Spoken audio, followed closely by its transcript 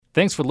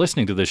Thanks for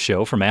listening to this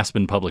show from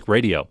Aspen Public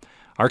Radio.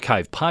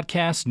 Archive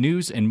podcasts,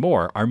 news, and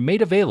more are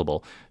made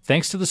available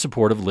thanks to the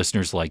support of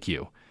listeners like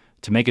you.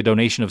 To make a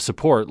donation of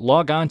support,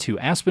 log on to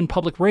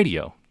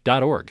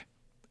aspenpublicradio.org.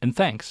 And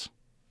thanks.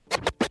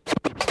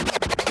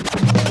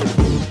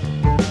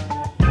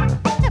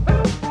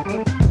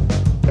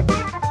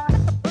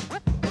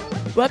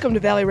 Welcome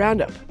to Valley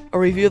Roundup, a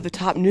review of the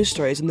top news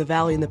stories in the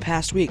Valley in the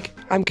past week.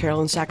 I'm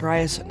Carolyn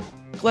Zachariason.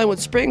 Glenwood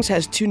Springs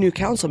has 2 new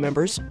council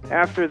members.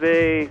 After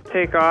they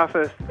take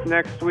office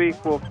next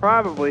week, we'll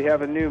probably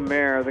have a new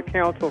mayor. The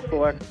council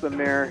selects the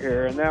mayor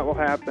here, and that will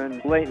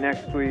happen late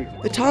next week.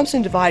 The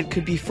Thompson Divide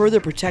could be further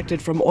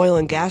protected from oil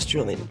and gas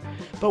drilling.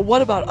 But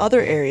what about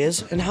other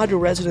areas, and how do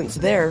residents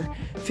there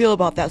feel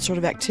about that sort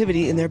of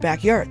activity in their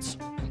backyards?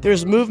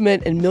 There's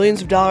movement and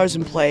millions of dollars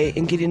in play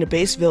in getting a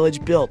base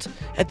village built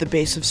at the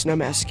base of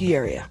Snowmass Ski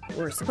Area.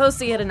 We're supposed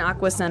to get an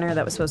aqua center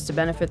that was supposed to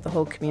benefit the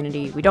whole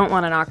community. We don't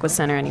want an aqua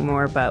center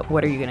anymore, but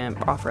what are you going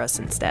to offer us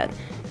instead?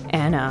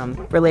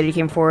 And Related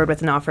came forward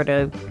with an offer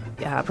to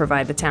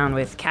provide the town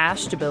with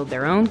cash to build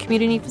their own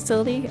community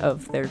facility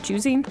of their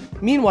choosing.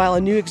 Meanwhile,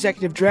 a new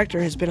executive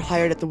director has been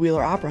hired at the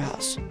Wheeler Opera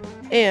House.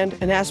 And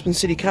an Aspen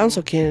City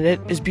Council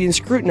candidate is being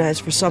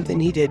scrutinized for something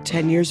he did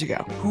 10 years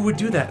ago. Who would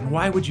do that, and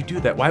why would you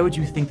do that? Why would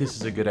you think this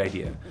is a good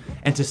idea?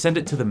 And to send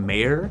it to the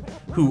mayor,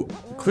 who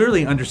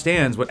clearly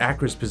understands what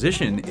ACRA's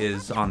position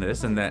is on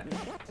this, and that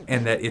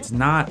it's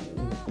not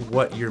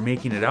what you're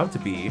making it out to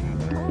be.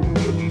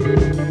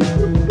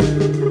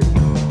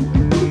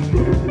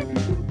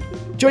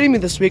 Joining me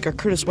this week are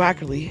Curtis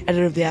Wackerly,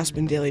 editor of the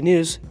Aspen Daily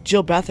News,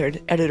 Jill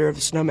Bethard, editor of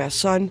the Snowmass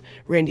Sun,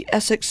 Randy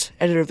Essex,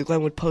 editor of the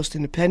Glenwood Post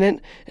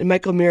Independent, and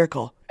Michael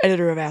Miracle,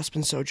 editor of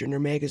Aspen Sojourner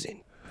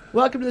magazine.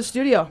 Welcome to the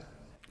studio.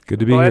 Good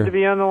to be here. Glad to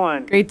be on the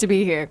line. Great to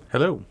be here.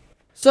 Hello.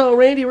 So,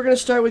 Randy, we're going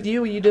to start with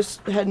you. You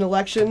just had an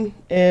election,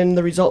 and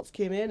the results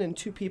came in, and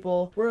 2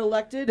 people were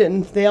elected,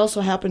 and they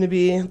also happen to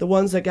be the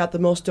ones that got the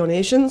most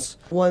donations.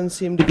 One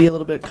seemed to be a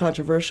little bit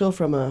controversial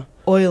from a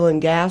oil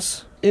and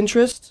gas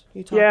interest.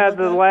 Yeah,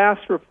 the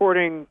last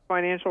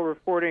financial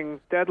reporting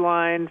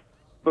deadline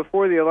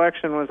before the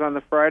election was on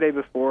the Friday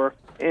before,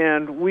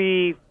 and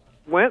we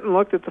went and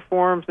looked at the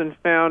forms and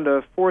found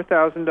a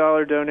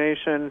 $4,000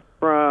 donation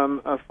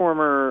from a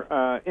former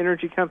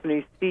energy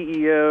company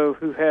CEO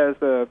who has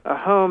a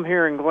home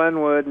here in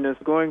Glenwood and is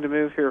going to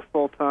move here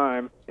full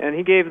time. And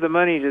he gave the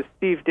money to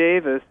Steve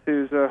Davis,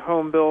 who's a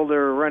home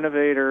builder,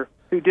 renovator,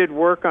 who did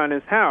work on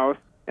his house.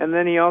 And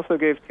then he also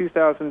gave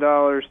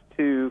 $2,000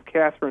 to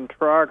Catherine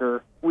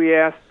Trauger. We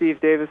asked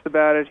Steve Davis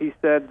about it. He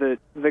said that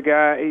the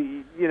guy,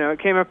 it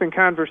came up in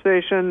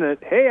conversation that,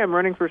 hey, I'm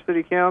running for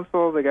city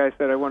council. The guy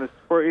said, I want to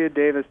support you.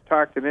 Davis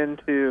talked him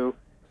into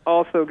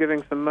also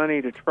giving some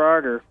money to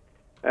Trauger.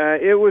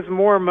 It was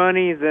more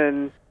money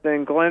than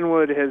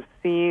Glenwood has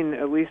seen,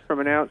 at least from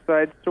an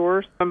outside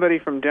source. Somebody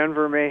from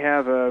Denver may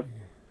have a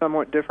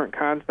somewhat different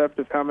concept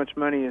of how much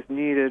money is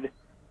needed.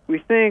 We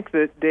think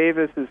that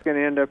Davis is going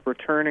to end up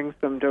returning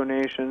some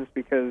donations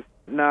because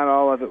not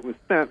all of it was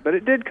spent. But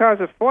it did cause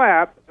a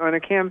flap on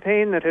a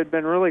campaign that had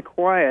been really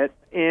quiet,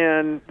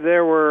 and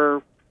there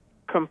were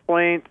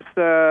complaints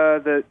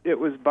that it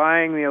was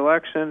buying the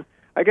election.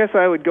 I guess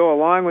I would go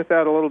along with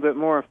that a little bit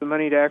more if the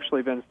money had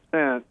actually been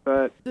spent.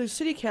 But do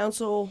city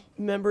council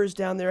members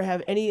down there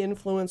have any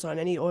influence on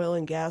any oil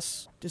and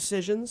gas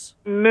decisions?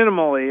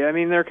 Minimally. I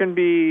mean,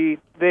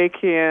 they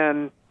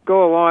can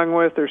go along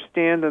with or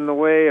stand in the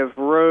way of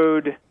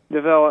road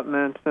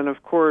development, and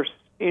of course,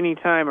 any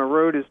time a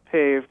road is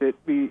paved,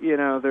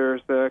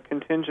 there's a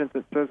contingent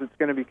that says it's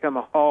going to become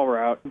a haul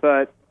route.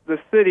 But the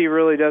city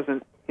really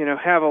doesn't,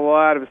 have a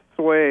lot of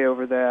sway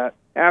over that.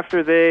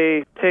 After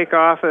they take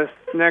office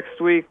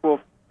next week, we'll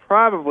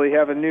probably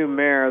have a new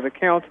mayor. The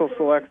council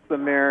selects the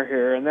mayor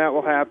here, and that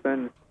will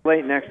happen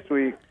late next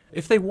week.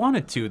 If they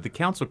wanted to, the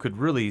council could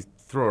really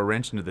throw a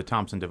wrench into the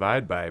Thompson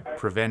Divide by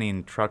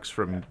preventing trucks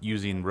from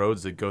using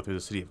roads that go through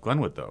the city of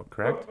Glenwood, though,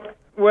 correct?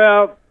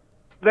 Well,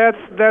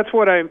 that's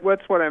what I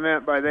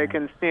meant by they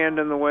can stand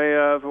in the way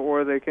of,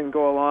 or they can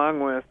go along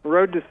with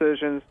road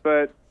decisions.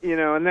 But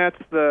and that's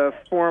the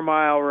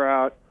 4-mile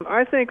route.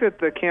 I think that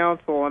the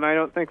council, and I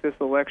don't think this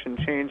election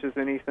changes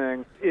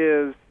anything,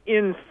 is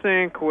in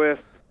sync with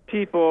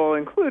people,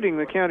 including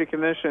the county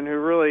commission, who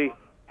really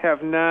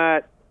have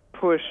not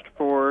pushed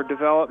for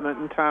development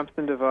in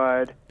Thompson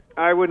Divide.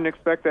 I wouldn't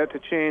expect that to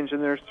change,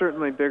 and there's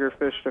certainly bigger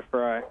fish to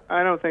fry.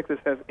 I don't think this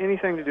has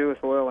anything to do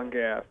with oil and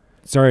gas.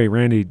 Sorry,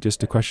 Randy,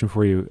 just a question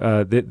for you.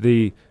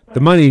 The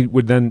money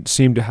would then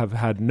seem to have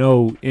had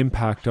no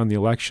impact on the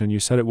election. You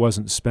said it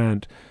wasn't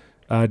spent.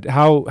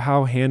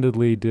 How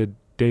handedly did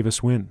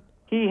Davis win?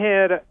 He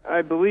had,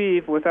 I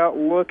believe, without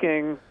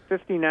looking,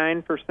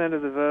 59%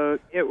 of the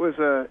vote.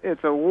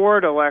 It's a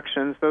ward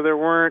election, so there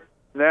weren't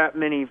that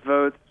many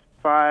votes,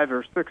 500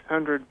 or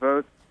 600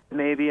 votes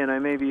maybe, and I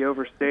may be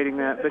overstating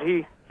that. But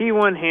he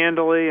won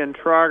handily, and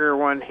Trauger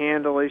won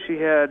handily. She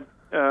had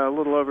a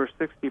little over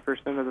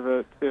 60% of the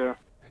vote, too.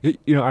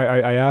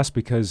 I ask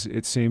because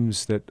it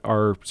seems that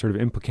our sort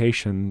of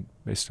implication,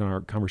 based on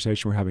our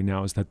conversation we're having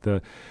now, is that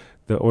the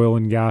the oil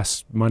and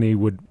gas money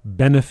would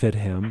benefit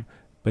him,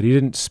 but he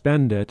didn't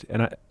spend it.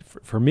 And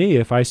for me,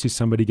 if I see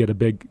somebody get a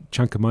big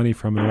chunk of money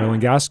from an oil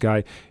and gas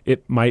guy,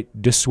 it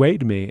might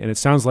dissuade me. And it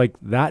sounds like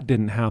that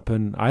didn't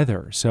happen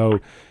either. So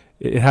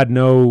it had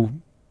no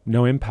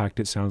impact,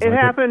 it sounds like. It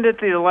happened at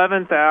the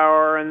 11th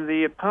hour, and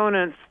the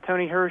opponents,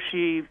 Tony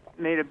Hershey,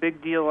 made a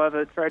big deal of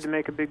it, tried to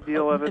make a big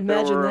deal of it.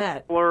 Imagine there were that.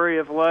 a flurry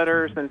of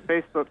letters and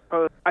Facebook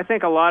posts. I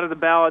think a lot of the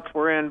ballots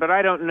were in, but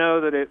I don't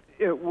know that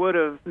it would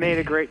have made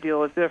a great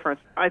deal of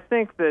difference. I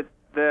think that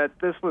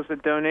this was a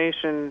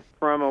donation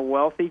from a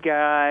wealthy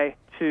guy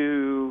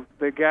to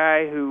the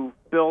guy who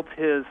built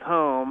his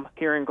home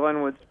here in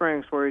Glenwood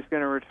Springs where he's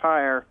going to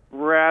retire,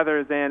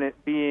 rather than it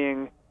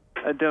being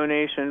a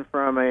donation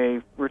from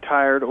a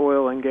retired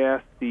oil and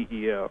gas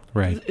CEO.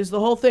 Right. Is the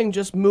whole thing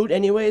just moot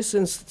anyway,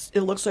 since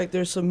it looks like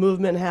there's some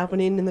movement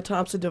happening in the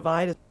Thompson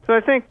Divide? So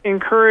I think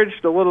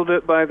encouraged a little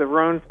bit by the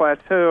Rhone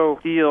Plateau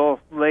deal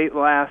late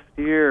last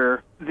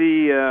year,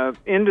 the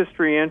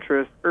industry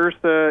interest,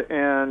 Ursa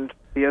and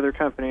the other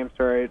company, I'm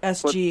sorry.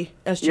 SG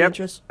Yep.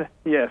 Interest?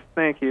 Yes,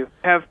 thank you.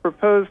 Have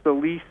proposed a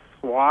lease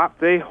swap.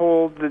 They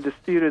hold the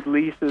disputed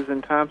leases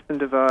in Thompson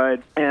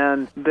Divide,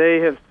 and they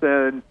have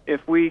said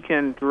if we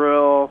can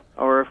drill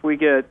or if we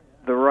get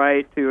the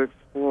right to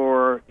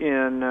explore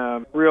in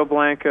Rio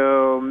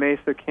Blanco,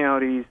 Mesa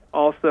counties,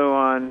 also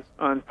on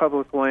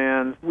public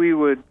lands, we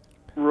would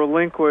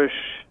relinquish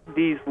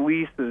these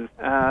leases.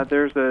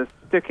 There's a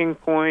sticking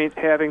point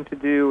having to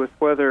do with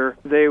whether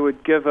they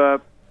would give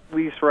up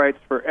lease rights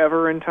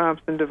forever in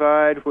Thompson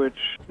Divide, which,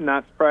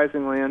 not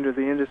surprisingly, under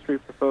the industry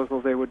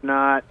proposal, they would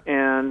not.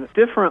 And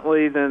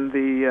differently than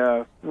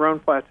the Rhone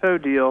Plateau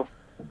deal,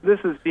 this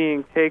is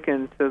being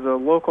taken to the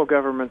local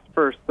governments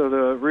first. So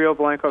the Rio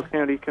Blanco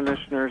County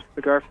Commissioners,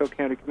 the Garfield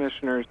County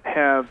Commissioners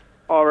have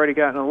already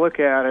gotten a look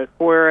at it,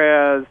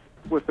 whereas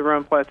with the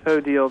Rhone Plateau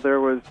deal,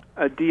 there was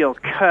a deal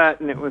cut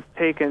and it was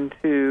taken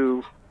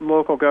to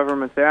local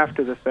governments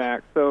after the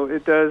fact. So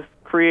it does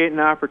create an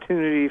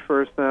opportunity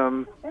for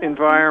some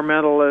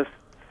environmentalists,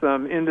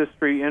 some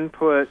industry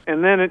input,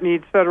 and then it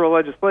needs federal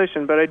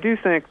legislation. But I do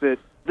think that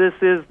this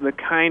is the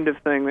kind of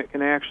thing that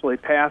can actually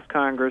pass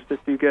Congress if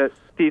you get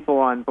people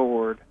on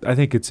board. I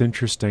think it's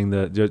interesting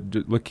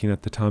that looking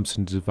at the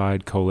Thompson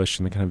Divide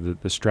Coalition, the kind of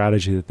the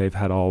strategy that they've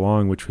had all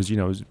along, which was,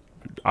 was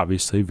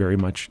obviously very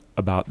much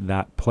about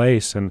that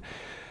place. And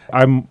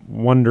I'm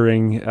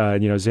wondering,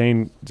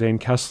 Zane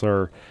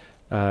Kessler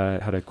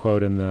had a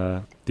quote in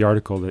the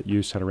article that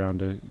you sent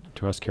around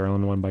to us,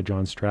 Carolyn, the one by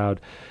John Stroud,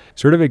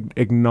 sort of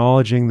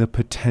acknowledging the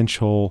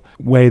potential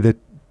way that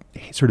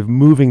sort of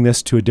moving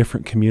this to a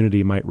different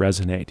community might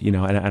resonate,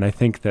 and I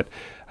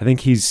think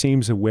he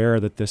seems aware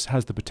that this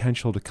has the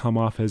potential to come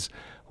off as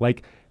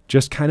like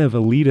just kind of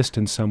elitist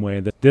in some way,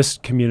 that this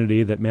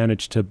community that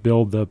managed to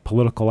build the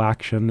political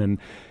action and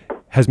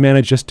has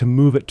managed just to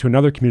move it to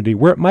another community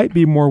where it might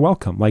be more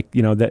welcome. Like,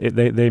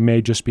 that they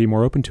may just be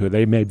more open to it.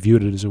 They may view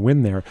it as a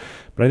win there.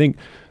 But I think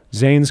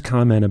Zane's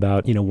comment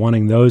about,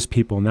 wanting those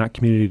people in that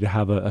community to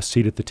have a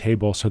seat at the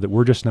table so that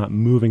we're just not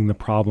moving the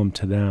problem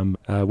to them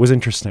was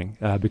interesting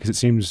because it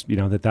seems,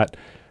 that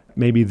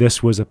maybe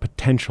this was a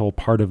potential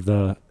part of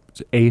the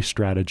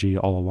strategy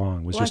all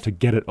along, was just to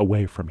get it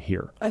away from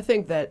here. I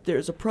think that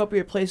there's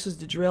appropriate places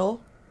to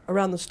drill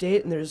around the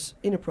state, and there's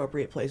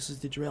inappropriate places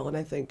to drill. And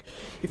I think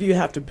if you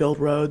have to build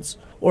roads,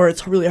 or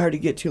it's really hard to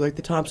get to, like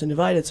the Thompson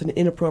Divide, it's an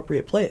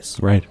inappropriate place.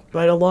 Right.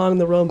 Right along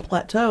the Rhone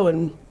Plateau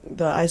and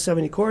the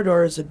I-70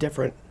 corridor is a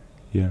different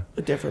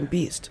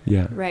beast.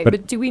 Yeah. Right.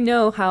 But do we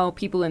know how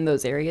people in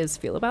those areas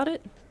feel about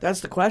it? That's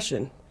the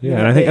question. Yeah,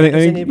 and I think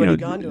has anybody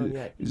gone to him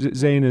yet?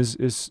 Zane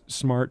is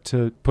smart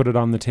to put it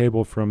on the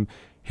table from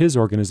his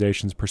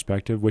organization's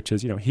perspective, which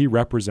is, he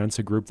represents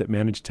a group that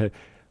managed to,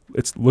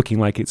 it's looking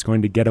like it's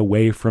going to get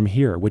away from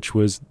here,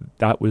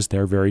 that was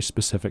their very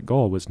specific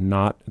goal, was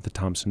not at the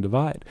Thompson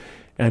Divide.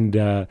 And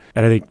I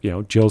think,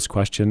 Jill's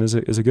question is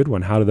a good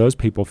one. How do those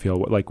people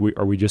feel?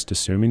 Are we just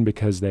assuming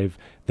because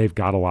they've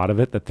got a lot of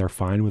it that they're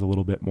fine with a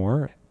little bit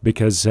more?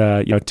 Because,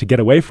 to get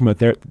away from it,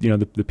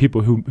 the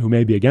people who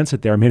may be against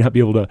it there may not be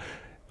able to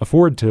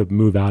afford to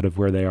move out of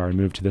where they are and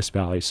move to this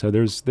valley. So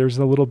there's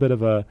a little bit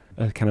of a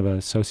kind of a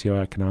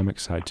socioeconomic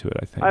side to it,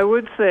 I think. I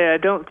would say I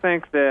don't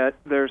think that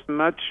there's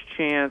much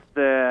chance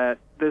that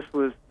this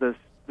was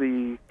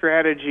the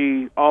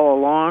strategy all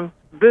along.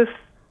 This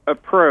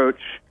approach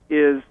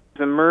is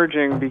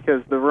emerging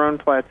because the Rhone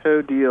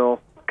Plateau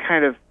deal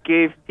kind of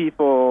gave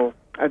people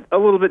a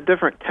little bit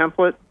different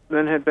template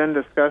than had been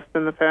discussed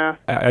in the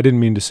past. I didn't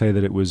mean to say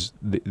that it was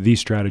the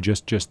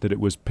strategist, just that it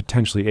was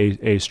potentially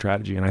a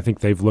strategy. And I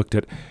think they've looked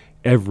at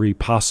every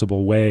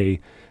possible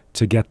way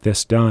to get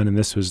this done. And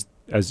this was,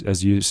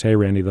 as you say,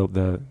 Randy,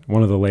 the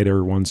one of the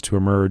later ones to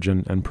emerge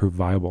and prove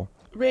viable.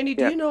 Randy,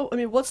 do you know,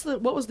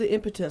 what was the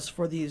impetus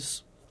for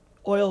these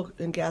oil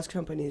and gas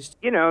companies?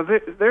 They're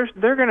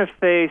going to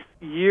face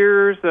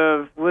years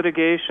of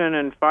litigation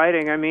and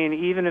fighting. I mean,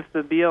 even if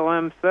the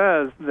BLM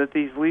says that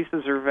these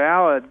leases are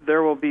valid,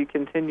 there will be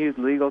continued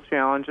legal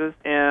challenges,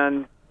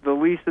 and the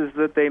leases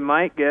that they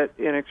might get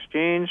in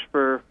exchange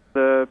for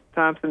The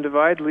Thompson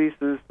Divide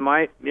leases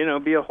might,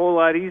 be a whole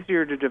lot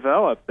easier to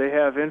develop. They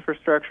have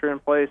infrastructure in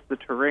place. The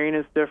terrain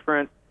is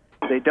different.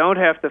 They don't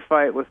have to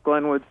fight with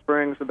Glenwood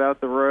Springs about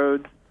the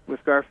roads,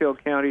 with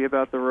Garfield County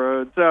about the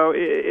roads. So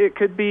it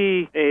could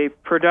be a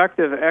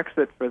productive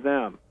exit for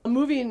them.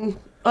 Moving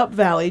up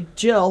valley,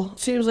 Jill,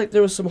 seems like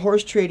there was some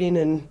horse trading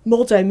and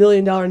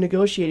multi-million-dollar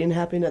negotiating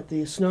happening at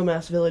the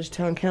Snowmass Village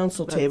Town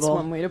Council table.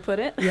 That's one way to put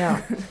it.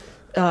 Yeah.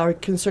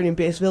 Concerning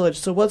Base Village.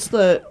 So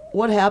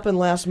what happened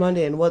last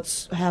Monday and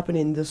what's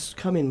happening this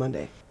coming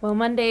Monday? Well,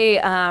 Monday,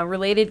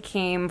 Related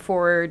came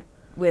forward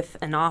with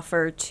an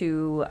offer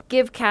to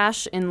give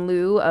cash in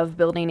lieu of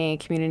building a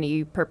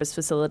community purpose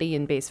facility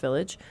in Base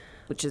Village,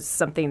 which is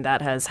something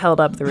that has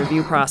held up the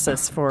review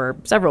process for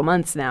several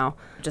months now.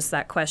 Just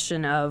that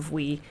question of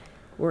we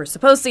were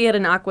supposed to get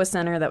an aqua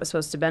center that was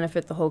supposed to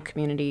benefit the whole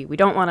community. We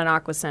don't want an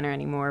aqua center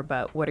anymore,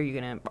 but what are you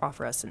going to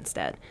offer us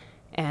instead?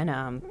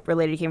 And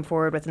Related came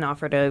forward with an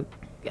offer to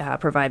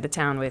provide the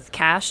town with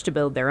cash to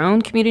build their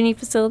own community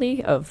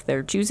facility of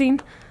their choosing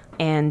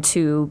and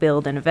to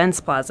build an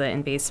events plaza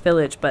in Base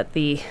Village. But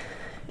the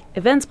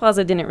events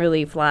plaza didn't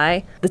really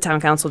fly. The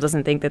town council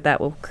doesn't think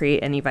that will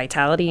create any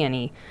vitality,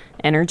 any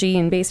energy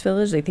in Base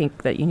Village. They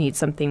think that you need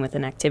something with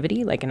an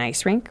activity, like an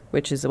ice rink,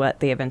 which is what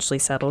they eventually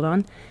settled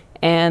on.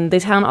 And the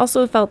town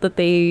also felt that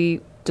they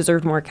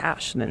deserved more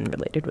cash than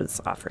Related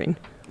was offering.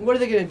 What are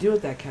they going to do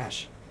with that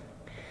cash?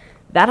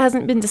 That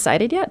hasn't been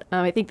decided yet.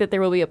 I think that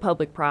there will be a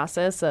public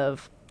process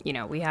of,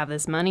 we have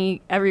this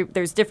money.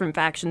 There's different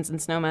factions in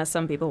Snowmass.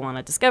 Some people want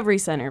a discovery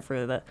center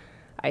for the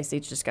Ice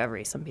Age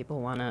discovery. Some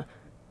people want a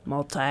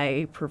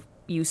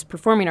multi-use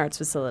performing arts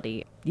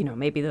facility.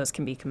 Maybe those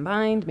can be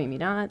combined, maybe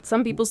not.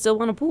 Some people still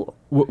want a pool.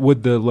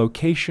 Would the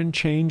location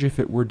change if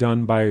it were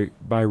done by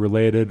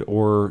Related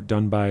or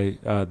done by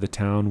the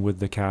town with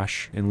the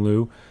cash in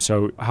lieu?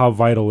 So how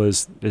vital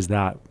is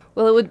that?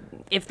 Well, it would.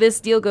 If this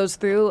deal goes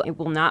through, it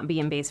will not be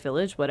in Base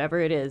Village. Whatever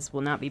it is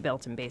will not be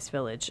built in Base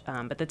Village.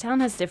 But the town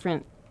has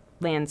different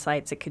land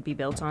sites it could be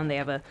built on. They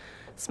have a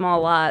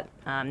small lot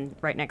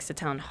right next to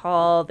Town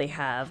Hall. They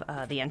have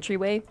the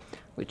entryway,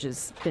 which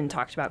has been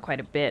talked about quite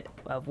a bit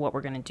of what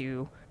we're going to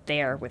do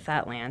there with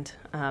that land.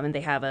 And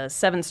they have a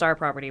 7-star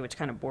property, which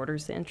kind of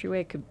borders the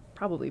entryway. It could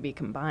probably be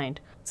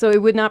combined. So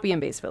it would not be in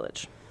Base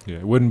Village. Yeah,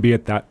 it wouldn't be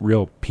at that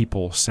real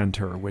people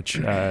center, which,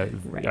 right.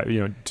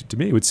 To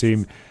me, it would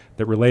seem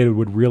that Related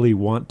would really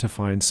want to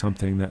find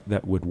something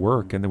that would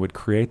work and that would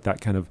create that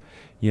kind of,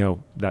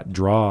 that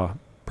draw,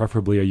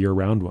 preferably a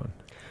year-round one.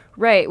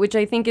 Right, which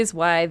I think is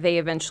why they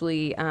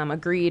eventually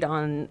agreed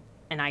on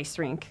an ice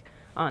rink,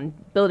 on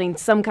building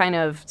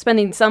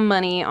spending some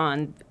money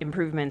on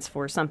improvements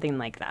for something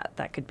like that.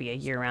 That could be a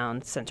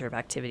year-round center of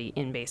activity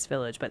in Base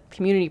Village, but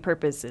community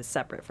purpose is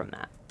separate from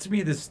that. To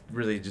me, this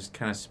really just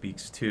kind of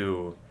speaks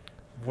to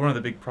one of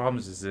the big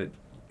problems is that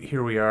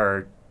here we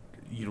are,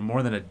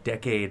 more than a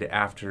decade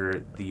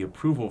after the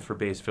approval for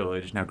Base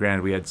Village. Now,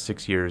 granted, we had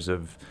 6 years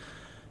of,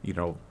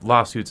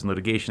 lawsuits and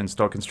litigation and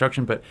stalled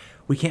construction, but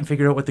we can't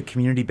figure out what the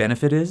community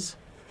benefit is.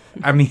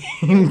 I mean,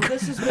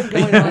 this has been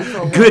going on for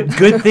a while.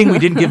 Good thing we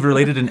didn't give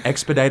Related an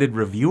expedited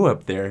review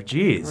up there.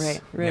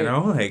 Jeez.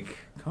 Right.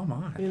 Come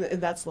on.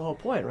 And that's the whole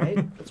point, right?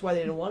 That's why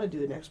they didn't want to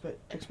do an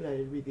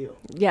expedited review.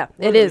 Yeah,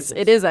 it is.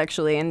 It is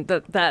actually, and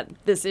that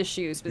this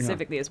issue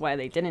specifically is why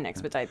they didn't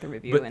expedite the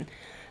review. But, and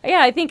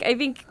yeah, I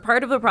think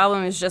part of the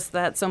problem is just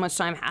that so much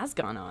time has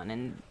gone on.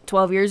 And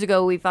 12 years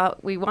ago, we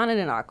thought we wanted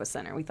an aqua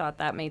center. We thought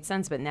that made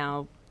sense, but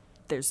now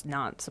there's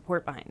not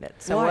support behind it.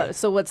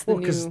 So what's the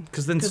new?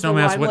 Because then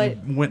Snowmass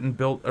went and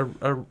built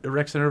a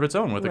rec center of its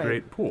own with a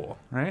great pool,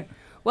 right?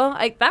 Well,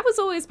 that was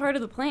always part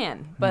of the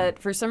plan, but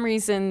for some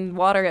reason,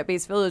 water at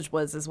Base Village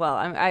was as well.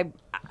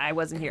 I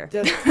wasn't here.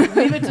 Leave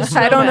it to Snowmass.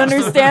 I don't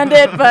understand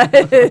it, but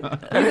leave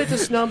it to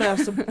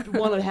Snowmass to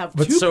want to have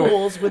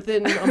pools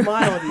within a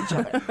mile of each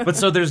other. But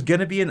so there's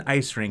going to be an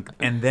ice rink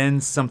and then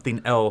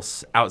something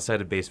else outside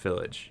of Base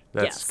Village.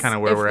 That's kind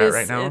of where we're at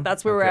right now?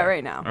 That's where we're at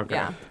right now, okay.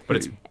 Yeah. But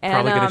it's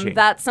probably going to change.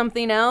 That's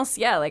something else,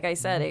 like I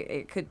said,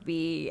 it could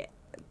be...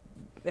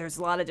 There's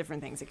a lot of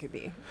different things it could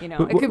be.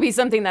 It could be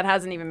something that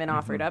hasn't even been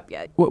offered up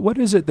yet. What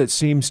is it that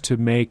seems to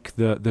make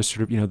the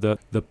sort of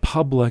the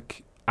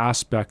public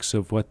aspects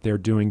of what they're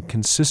doing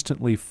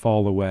consistently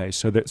fall away?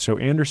 So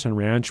Anderson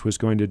Ranch was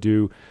going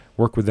to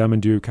work with them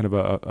and do kind of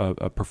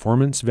a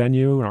performance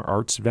venue, an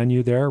arts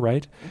venue there,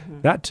 right?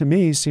 Mm-hmm. That to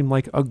me seemed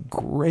like a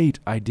great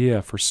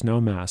idea for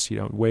Snowmass.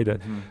 A way to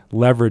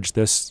leverage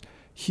this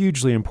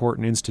hugely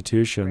important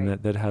institution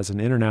that has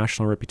an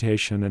international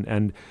reputation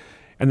and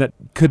that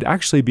could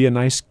actually be a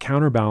nice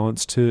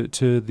counterbalance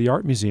to the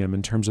art museum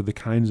in terms of the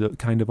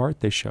kind of art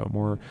they show,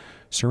 more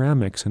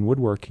ceramics and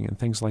woodworking and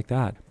things like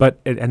that. But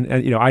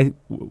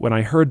when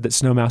I heard that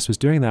Snowmass was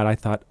doing that, I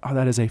thought, oh,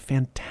 that is a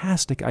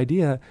fantastic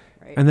idea.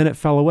 Right. And then it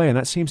fell away, and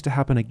that seems to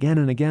happen again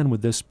and again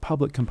with this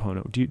public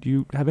component. Do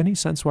you have any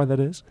sense why that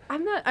is?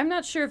 I'm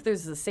not sure if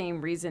there's the same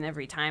reason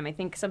every time. I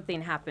think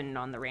something happened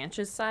on the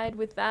ranch's side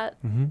with that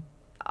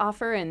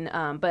offer,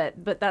 and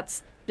but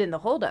that's been the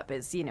holdup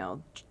is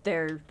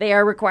they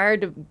are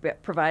required to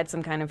provide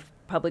some kind of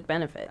public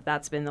benefit.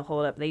 That's been the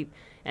holdup. They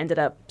ended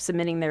up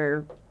submitting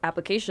their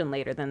application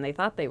later than they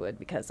thought they would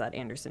because that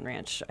Anderson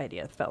Ranch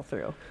idea fell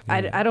through.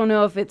 I don't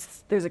know if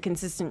there's a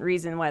consistent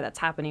reason why that's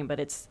happening, but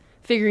it's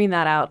figuring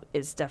that out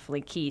is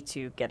definitely key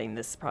to getting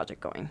this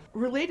project going.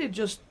 Related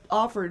just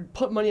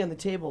put money on the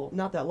table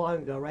not that long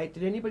ago, right?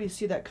 Did anybody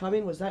see that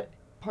coming? Was that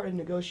part of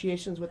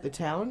negotiations with the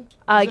town?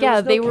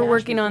 Yeah, they were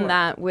working on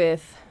that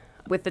with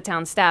the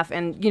town staff,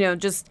 and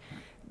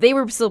they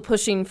were still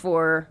pushing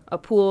for a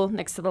pool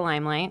next to the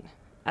Limelight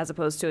as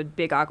opposed to a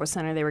big aqua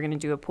center. They were going to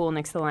do a pool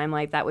next to the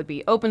Limelight that would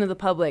be open to the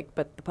public,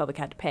 but the public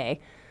had to pay.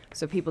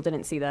 So people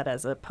didn't see that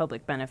as a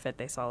public benefit.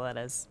 They saw that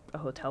as a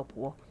hotel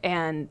pool.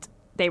 And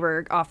they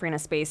were offering a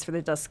space for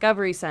the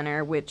Discovery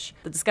Center, which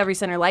the Discovery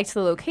Center liked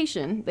the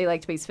location. They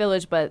liked Base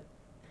Village, but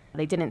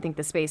they didn't think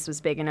the space was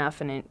big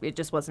enough, and it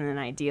just wasn't an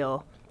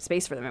ideal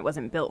space for them. It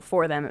wasn't built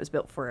for them. It was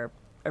built for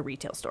a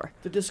retail store.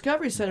 The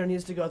Discovery Center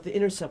needs to go at the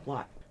Intercept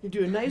lot. You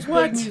do a nice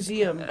big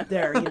museum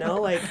there,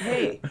 like,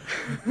 hey,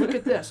 look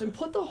at this, and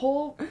put the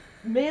whole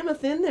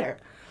mammoth in there.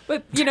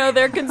 But,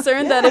 they're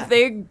concerned that if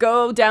they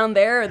go down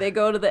there or they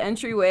go to the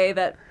entryway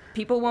that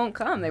people won't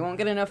come. They won't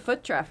get enough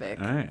foot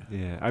traffic. All right.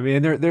 Yeah, I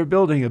mean, they're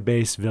building a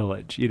base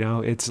village.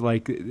 It's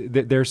like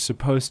there's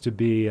supposed to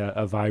be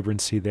a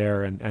vibrancy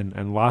there,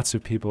 and lots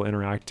of people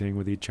interacting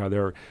with each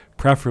other,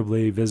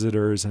 preferably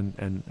visitors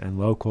and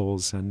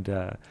locals, and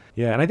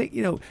and I think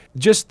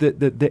just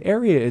the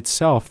area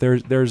itself.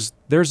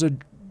 There's a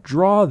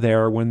draw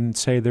there when,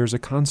 say, there's a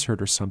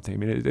concert or something. I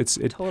mean, it's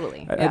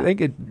totally. I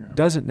think it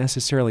doesn't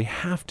necessarily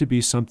have to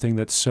be something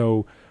that's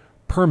so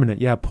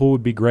permanent. Yeah, pool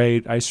would be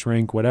great, ice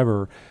rink,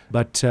 whatever.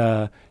 But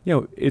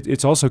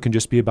it's also can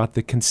just be about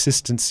the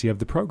consistency of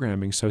the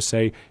programming. So,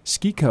 say,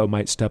 Ski-Co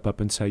might step up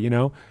and say,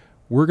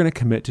 we're going to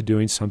commit to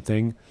doing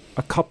something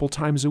a couple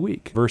times a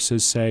week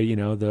versus, say,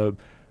 the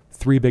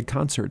 3 big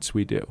concerts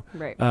we do.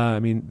 Right. I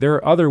mean, there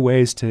are other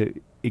ways to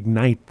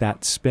ignite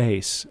that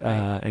space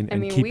and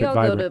keep we it all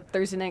vibrant. go to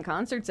Thursday night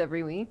concerts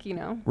every week,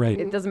 Right.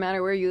 It doesn't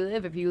matter where you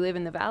live. If you live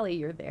in the valley,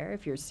 you're there.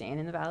 If you're staying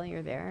in the valley,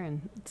 you're there.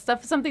 And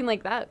something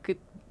like that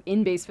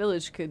in Base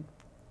Village could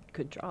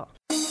draw.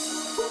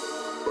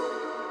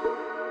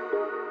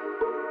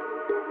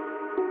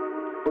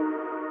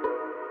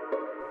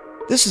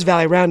 This is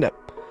Valley Roundup,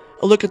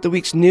 a look at the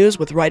week's news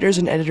with writers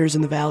and editors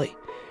in the Valley.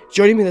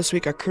 Joining me this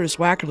week are Curtis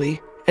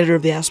Wackerly, editor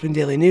of the Aspen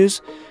Daily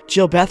News,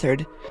 Jill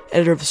Bethard,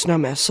 editor of the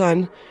Snowmass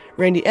Sun,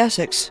 Randy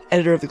Essex,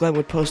 editor of the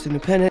Glenwood Post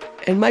Independent,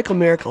 and Michael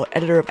Miracle,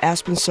 editor of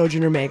Aspen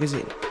Sojourner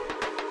magazine.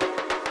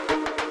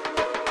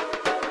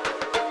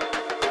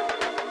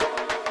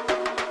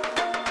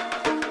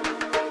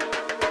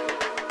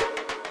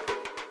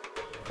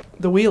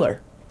 The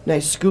Wheeler.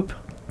 Nice scoop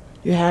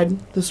you had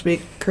this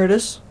week,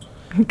 Curtis.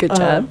 Good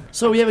job.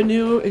 So we have a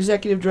new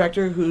executive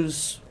director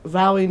who's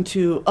vowing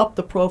to up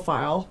the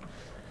profile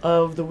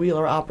of the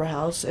Wheeler Opera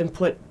House and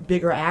put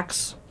bigger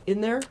acts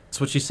in there. That's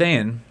what she's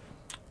saying.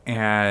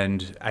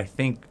 And I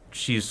think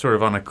she's sort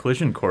of on a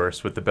collision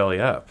course with the belly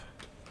up.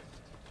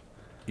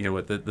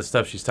 With the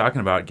stuff she's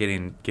talking about,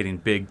 getting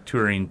big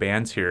touring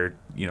bands here,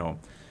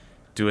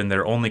 doing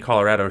their only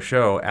Colorado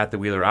show at the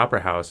Wheeler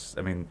Opera House.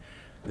 I mean,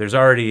 there's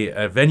already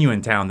a venue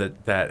in town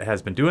that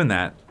has been doing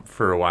that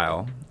for a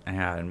while,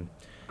 and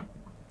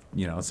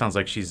it sounds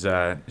like she's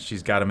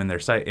got them in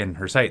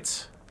her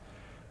sights.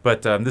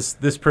 But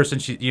this person,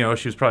 she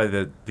was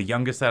probably the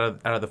youngest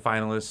out of the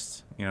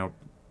finalists,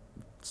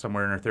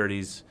 somewhere in her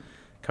 30s,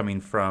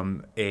 coming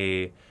from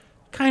a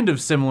kind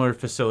of similar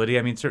facility.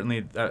 I mean,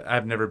 certainly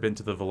I've never been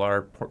to the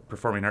Villar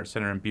Performing Arts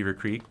Center in Beaver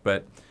Creek,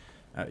 but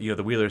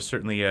the Wheeler is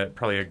certainly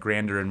probably a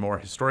grander and more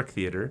historic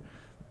theater.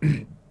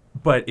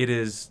 But it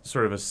is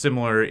sort of a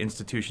similar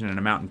institution in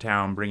a mountain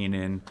town, bringing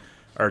in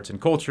arts and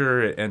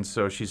culture, and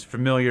so she's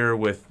familiar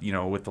with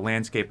the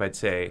landscape, I'd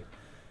say,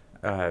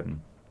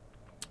 and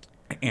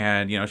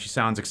she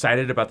sounds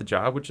excited about the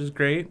job, which is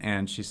great,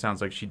 and she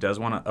sounds like she does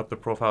want to up the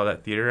profile of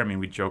that theater. I mean,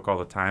 we joke all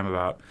the time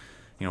about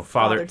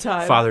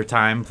Father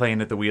Time playing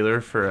at the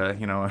Wheeler for a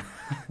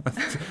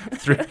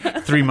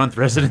 3-month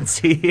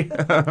residency.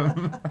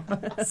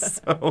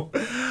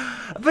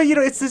 But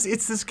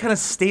it's this kind of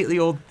stately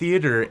old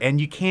theater, and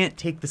you can't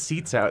take the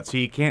seats out, so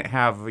you can't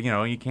have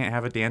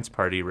a dance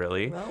party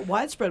really. Well,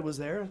 Widespread was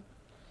there.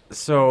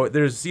 So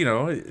there's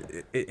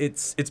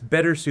it's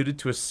better suited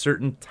to a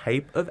certain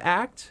type of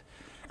act,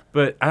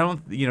 but I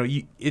don't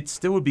it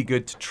still would be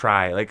good to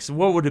try. Like, so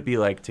what would it be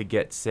like to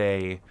get,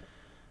 say,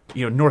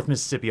 North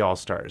Mississippi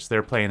All-Stars?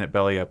 They're playing at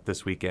Belly Up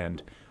this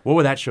weekend. What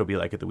would that show be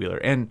like at the Wheeler?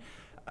 And,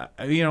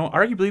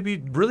 arguably it'd be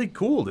really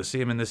cool to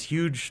see him in this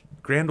huge,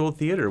 grand old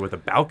theater with a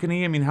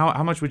balcony. I mean,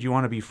 how much would you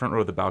want to be front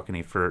row of the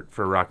balcony for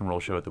a rock and roll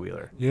show at the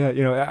Wheeler?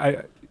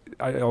 Yeah,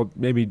 I'll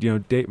maybe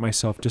date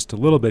myself just a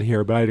little bit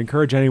here, but I'd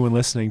encourage anyone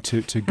listening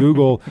to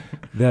Google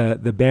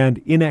the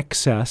band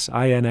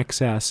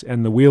INXS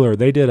and the Wheeler.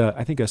 They did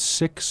I think a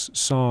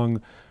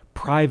 6-song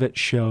private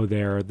show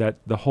there that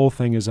the whole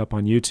thing is up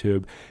on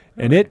YouTube.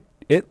 And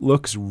it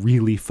looks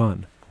really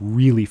fun,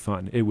 really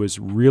fun. It was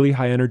really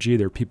high energy.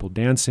 There are people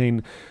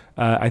dancing.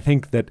 I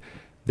think that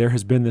there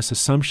has been this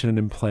assumption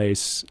in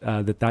place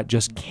that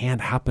just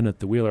can't happen at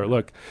the Wheeler.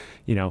 Look,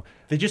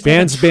 They just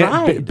bands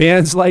haven't tried.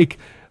 bands like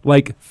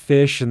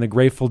Fish and the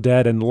Grateful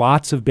Dead and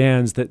lots of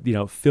bands that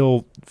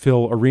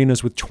fill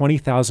arenas with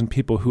 20,000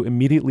 people who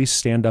immediately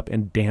stand up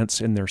and dance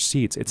in their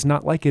seats. It's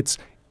not like it's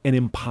an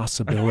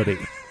impossibility.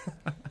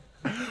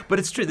 But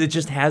it's true. It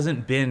just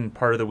hasn't been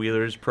part of the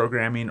Wheelers'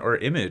 programming or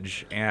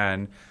image.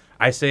 And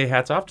I say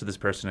hats off to this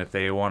person if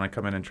they want to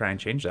come in and try and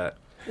change that.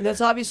 And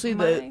that's obviously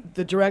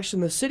the direction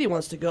the city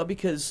wants to go,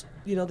 because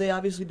they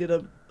obviously did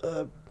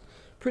a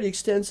pretty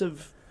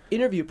extensive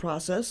interview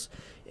process,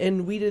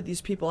 and weeded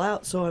these people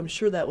out. So I'm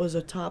sure that was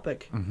a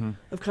topic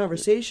of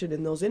conversation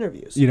in those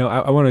interviews.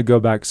 I want to go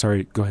back.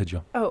 Sorry, go ahead,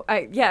 Jill. Oh,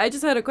 I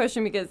just had a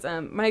question because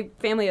my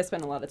family has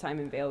spent a lot of time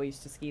in Vail. We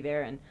used to ski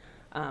there, and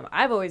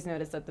I've always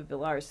noticed that the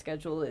Villar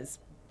schedule is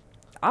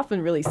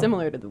often really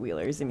similar to the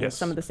Wheelers. I mean, Yes.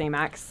 some of the same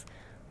acts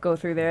go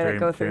through there Very- that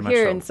go very through much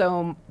here. so. And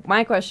so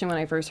my question when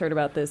I first heard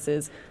about this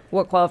is,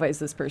 what qualifies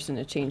this person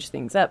to change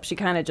things up? She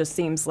kind of just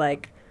seems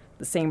like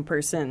the same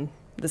person,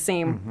 the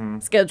same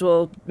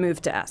schedule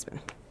moved to Aspen.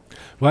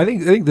 Well, I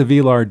think the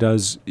VLAR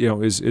does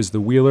is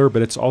the Wheeler,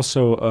 but it's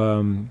also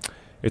a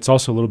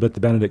little bit the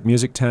Benedict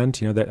Music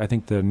Tent. That I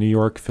think the New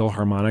York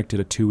Philharmonic did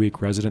a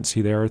 2-week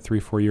residency there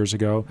 3-4 years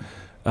ago.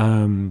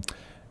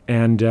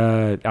 And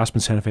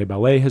Aspen Santa Fe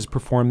Ballet has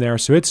performed there.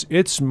 So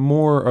it's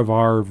more of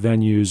our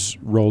venues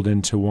rolled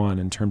into one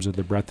in terms of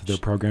the breadth of their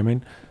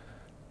programming.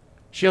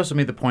 She also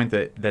made the point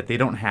that they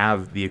don't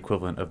have the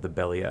equivalent of the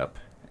Belly Up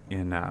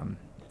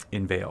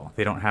in Vail.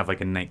 They don't have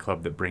like a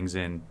nightclub that brings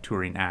in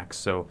touring acts.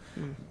 So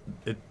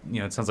it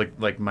sounds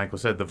like Michael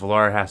said, the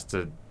Villar has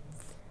to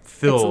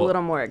fill. It's a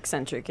little more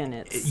eccentric in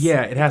its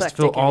it has to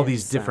fill eclectic in all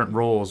these its, different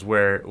roles.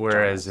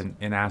 Whereas genres.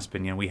 in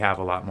Aspen, we have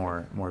a lot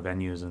more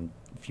venues and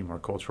a few more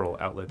cultural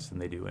outlets than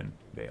they do in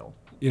Vail.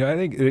 I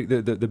think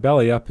the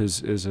Belly Up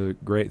is a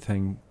great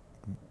thing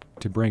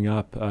to bring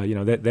up.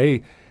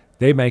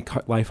 They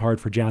make life hard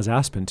for Jazz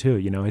Aspen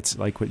too. It's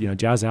like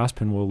Jazz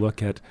Aspen will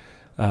look at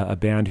a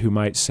band who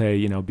might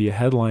say be a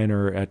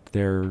headliner at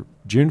their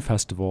June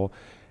festival,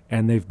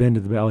 and they've been to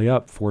the Belly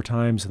Up 4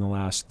 times in the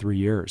last 3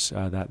 years.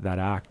 That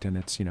act, and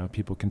it's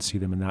people can see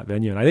them in that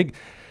venue. And I think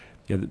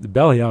the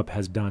Belly Up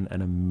has done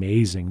an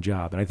amazing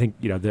job. And I think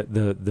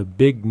the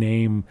big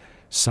name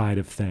side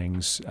of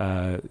things,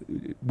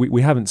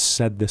 we haven't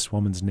said this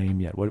woman's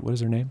name yet. What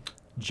is her name?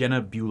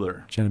 Jenna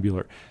Bueller. Jenna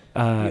Bueller.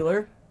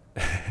 Bueller?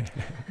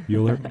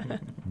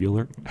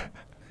 Bueller.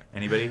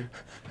 Anybody?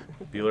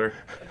 Bueller?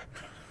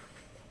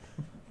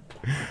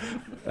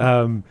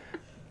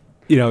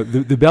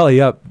 The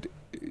Belly Up,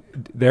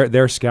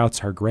 their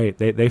scouts are great.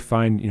 They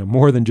find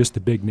more than just the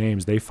big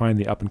names. They find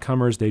the up and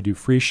comers. They do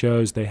free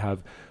shows. They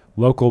have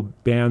local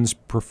bands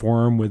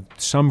perform with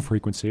some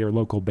frequency, or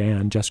local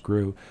band just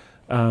grew,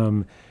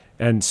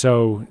 and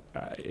so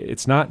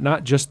it's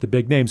not just the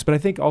big names. But I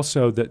think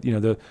also that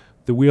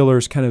the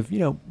Wheelers kind of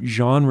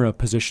genre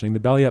positioning. The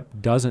Belly Up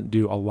doesn't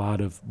do a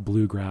lot of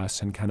bluegrass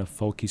and kind of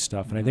folky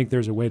stuff, and I think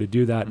there's a way to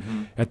do that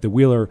at the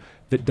Wheeler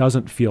that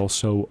doesn't feel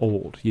so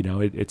old.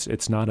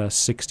 It's not a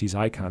 60s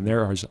icon.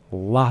 There is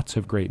lots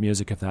of great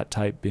music of that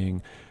type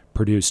being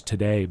produced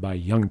today by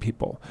young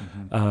people,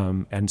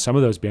 and some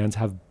of those bands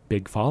have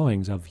big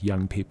followings of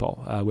young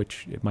people,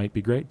 which it might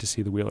be great to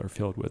see the Wheeler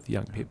filled with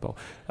young people.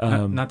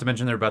 Not to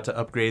mention they're about to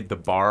upgrade the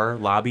bar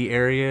lobby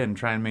area and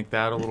try and make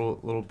that a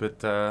little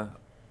bit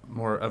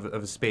more of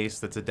a space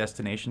that's a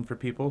destination for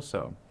people.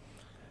 So,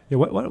 yeah,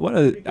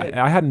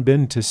 I hadn't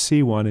been to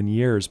see one in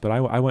years, but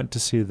I went to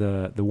see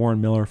the Warren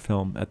Miller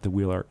film at the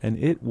Wheeler,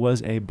 and it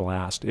was a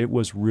blast. It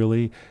was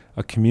really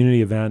a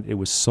community event. It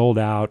was sold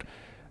out.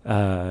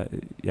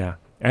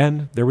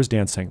 And there was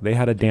dancing. They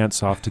had a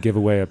dance off to give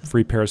away a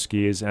free pair of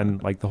skis,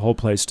 and the whole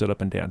place stood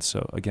up and danced.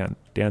 So again,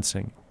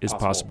 dancing is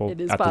possible.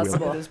 It is at possible.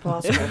 the Wheeler. It is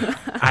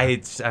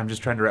possible. I'm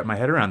just trying to wrap my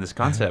head around this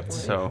concept.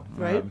 So,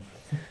 Right.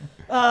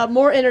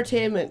 More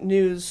entertainment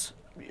news.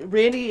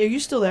 Randy, are you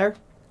still there?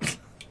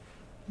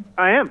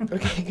 I am.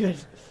 Okay, good.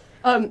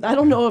 I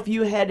don't know if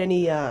you had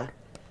any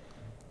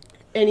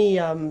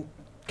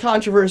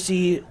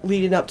controversy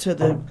leading up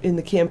to in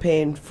the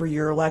campaign for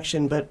your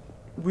election, but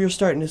we're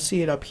starting to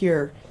see it up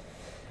here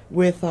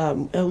with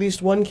at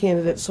least one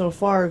candidate so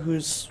far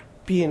who's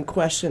being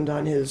questioned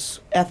on his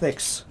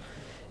ethics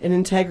and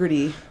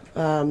integrity.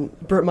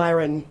 Burt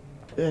Myron,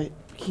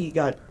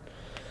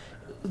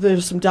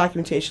 there's some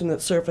documentation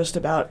that surfaced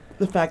about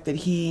the fact that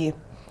he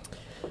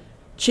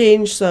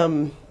changed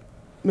some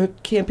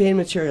campaign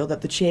material that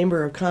the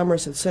Chamber of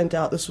Commerce had sent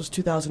out. This was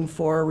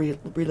 2004,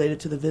 related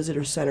to the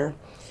visitor center,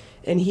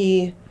 and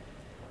he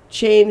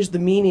changed the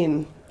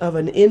meaning of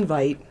an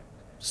invite.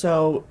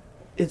 So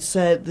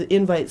the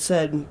invite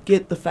said,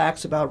 "Get the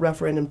facts about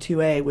referendum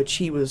 2A," which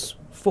he was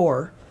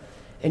for,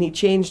 and he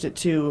changed it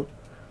to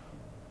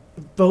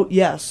 "Vote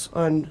yes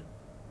on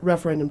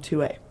referendum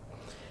 2A."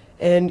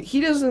 And he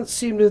doesn't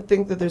seem to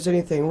think that there's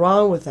anything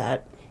wrong with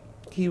that.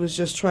 He was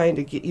just trying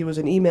to he was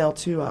an email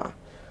to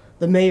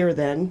the mayor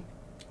then,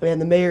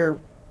 and the mayor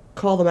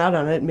called him out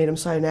on it and made him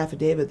sign an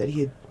affidavit that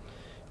he had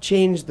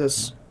changed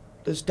this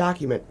this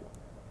document.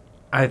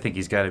 I think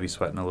he's got to be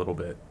sweating a little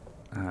bit.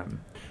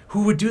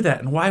 Who would do that,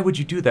 and why would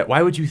you do that?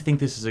 Why would you think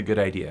this is a good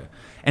idea?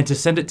 And to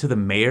send it to the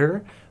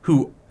mayor,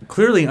 who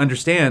clearly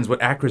understands what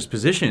ACRA's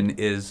position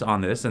is on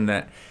this, and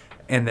that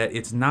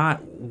it's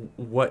not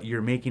what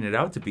you're making it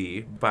out to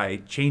be by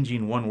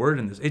changing one word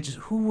in this. It just,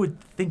 who would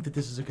think that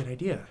this is a good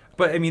idea?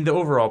 But I mean, the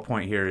overall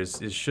point here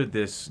is should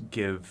this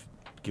give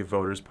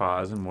voters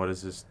pause, and what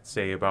does this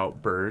say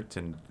about Bert?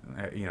 And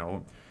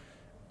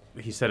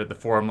he said at the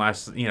forum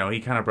he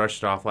kind of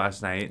brushed it off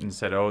last night and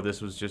said, "Oh,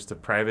 this was just a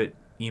private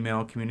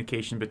email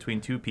communication between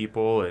two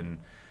people," and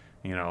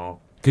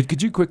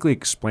Could you quickly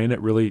explain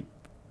it really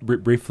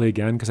briefly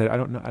again? Because I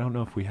don't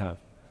know if we have.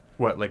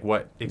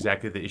 What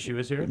exactly the issue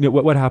is here? No,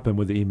 what happened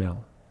with the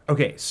email?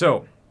 Okay,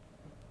 so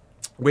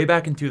way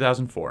back in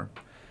 2004,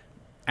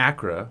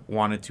 ACRA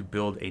wanted to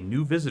build a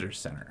new visitor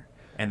center,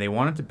 and they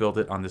wanted to build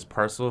it on this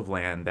parcel of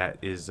land that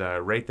is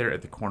right there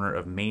at the corner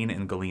of Main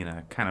and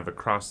Galena, kind of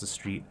across the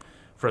street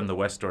from the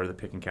west door of the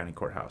Pickens County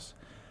Courthouse.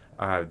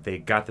 They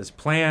got this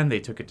plan. They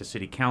took it to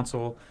City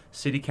Council.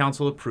 City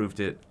Council approved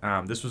it.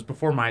 This was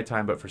before my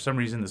time, but for some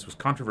reason this was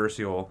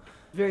controversial.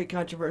 Very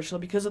controversial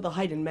because of the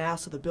height and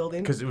mass of the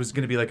building. Because it was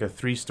going to be like a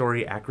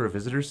 3-story ACRA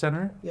Visitor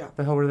Center? Yeah. What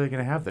the hell were they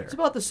going to have there? It's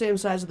about the same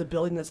size of the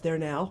building that's there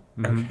now.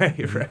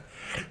 Okay, right.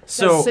 That's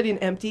sitting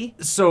empty.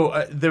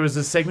 So there was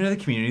a segment of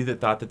the community that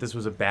thought that this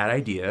was a bad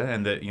idea,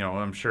 and that,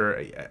 I'm sure,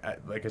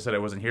 like I said, I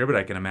wasn't here, but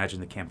I can imagine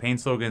the campaign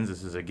slogans.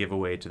 This is a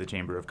giveaway to the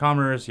Chamber of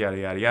Commerce, yada,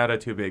 yada, yada,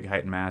 too big,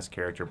 height and mass,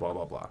 character, blah,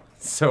 blah, blah.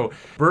 So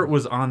Bert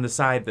was on the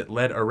side that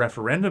led a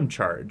referendum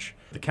charge.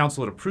 The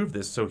council had approved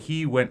this, so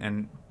he went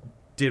and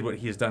did what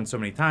he has done so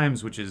many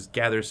times, which is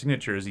gather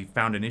signatures. He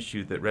found an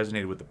issue that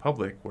resonated with the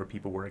public where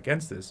people were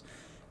against this,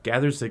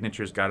 gathered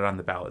signatures, got it on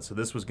the ballot. So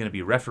this was going to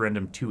be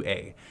referendum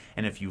 2A.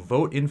 And if you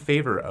vote in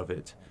favor of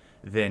it,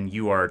 then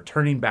you are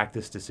turning back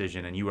this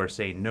decision and you are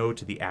saying no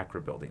to the ACRA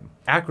building.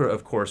 ACRA,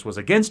 of course, was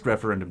against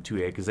referendum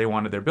 2A because they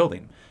wanted their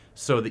building.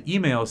 So the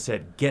email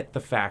said, get the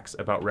facts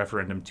about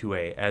referendum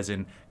 2A, as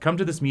in, come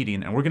to this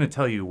meeting and we're going to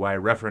tell you why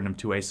referendum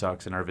 2A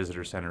sucks and our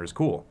visitor center is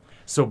cool.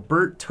 So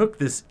Bert took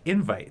this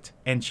invite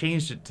and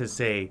changed it to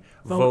say,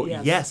 vote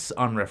yes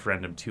on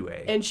referendum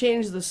 2A. And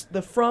changed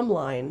the from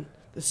line,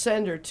 the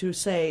sender, to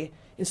say,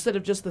 instead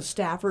of just the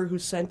staffer who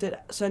sent it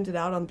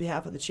out on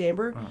behalf of the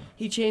chamber,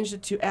 he changed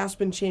it to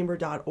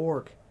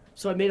aspenchamber.org.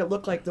 So it made it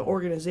look like the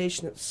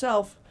organization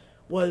itself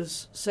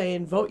was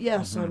saying, vote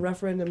yes on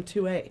referendum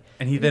 2A.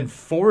 And he then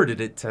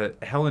forwarded it to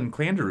Helen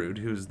Klanderud,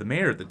 who's the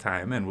mayor at the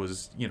time, and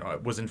was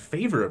in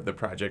favor of the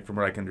project, from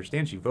what I can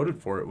understand. She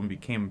voted for it when it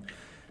became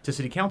to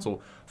City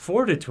Council,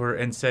 forwarded to her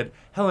and said,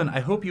 Helen,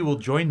 I hope you will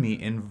join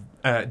me and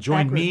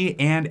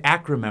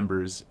ACRA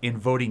members in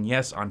voting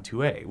yes on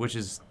 2A, which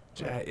is,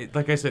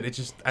 like I said, it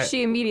just...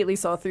 She immediately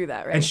saw through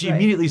that, right? And she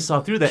immediately saw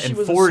through that She and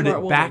was a forwarded smart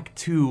it woman. back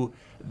to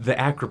the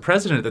ACRA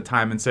president at the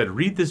time and said,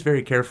 read this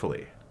very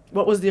carefully.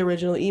 What was the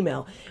original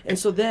email? And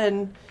so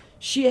then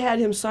she had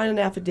him sign an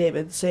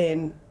affidavit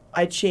saying,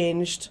 I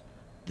changed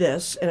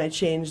this and I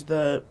changed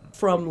the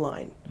from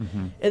line.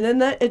 And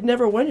then it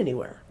never went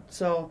anywhere.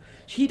 So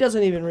he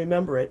doesn't even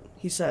remember it,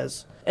 he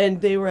says.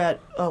 And they were at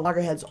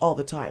loggerheads all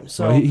the time.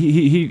 So well,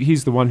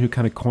 he's the one who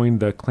kind of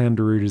coined the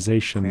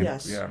Klanderudization.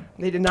 yes, Yeah.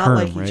 they did not term,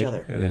 like each right?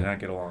 other. They did not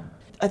get along.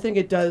 I think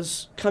it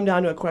does come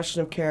down to a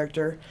question of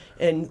character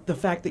and the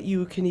fact that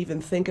you can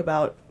even think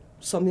about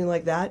something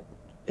like that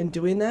and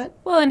doing that.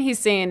 Well, and he's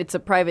saying it's a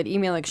private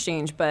email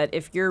exchange, but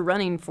if you're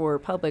running for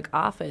public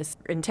office,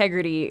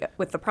 integrity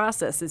with the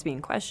process is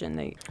being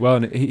questioned. Well,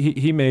 and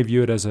he may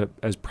view it as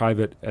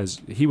private,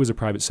 as he was a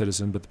private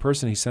citizen, but the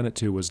person he sent it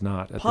to was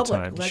not at Public, the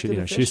time.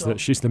 elected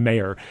She's the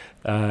mayor.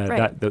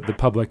 Right. That the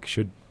public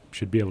should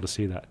be able to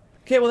see that.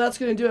 Okay, well, that's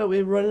going to do it.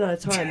 We're running out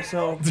of time,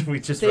 so We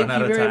just thank run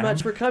out you of very time.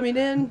 much for coming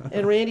in.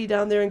 And Randy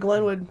down there in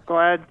Glenwood,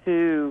 Glad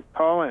to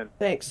call in.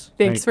 thanks.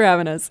 Thanks for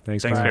having us.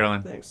 Thanks, Thanks, bye.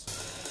 Carolyn. Thanks.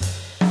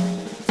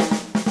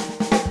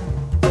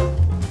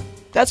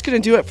 That's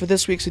going to do it for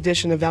this week's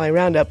edition of Valley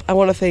Roundup. I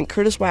want to thank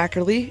Curtis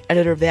Wackerly,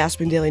 editor of the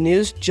Aspen Daily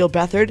News, Jill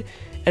Bethard,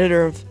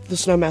 editor of the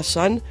Snowmass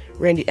Sun,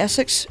 Randy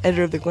Essex,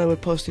 editor of the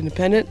Glenwood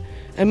Post-Independent,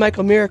 and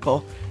Michael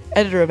Miracle,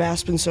 editor of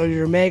Aspen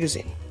Soldier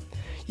Magazine.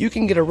 You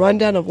can get a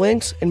rundown of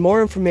links and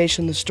more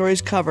information on the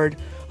stories covered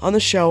on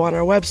the show on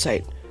our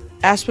website,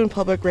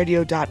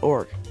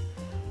 aspenpublicradio.org.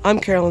 I'm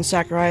Carolyn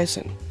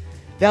Zachariason.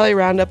 Valley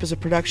Roundup is a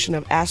production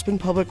of Aspen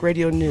Public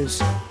Radio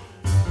News.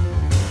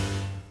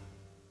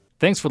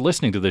 Thanks for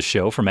listening to this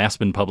show from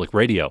Aspen Public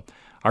Radio.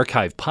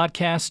 Archive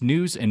podcasts,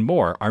 news, and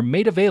more are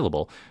made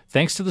available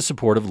thanks to the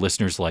support of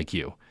listeners like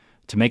you.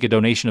 To make a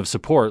donation of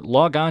support,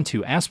 log on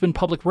to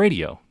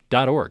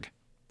aspenpublicradio.org.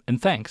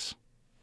 And thanks.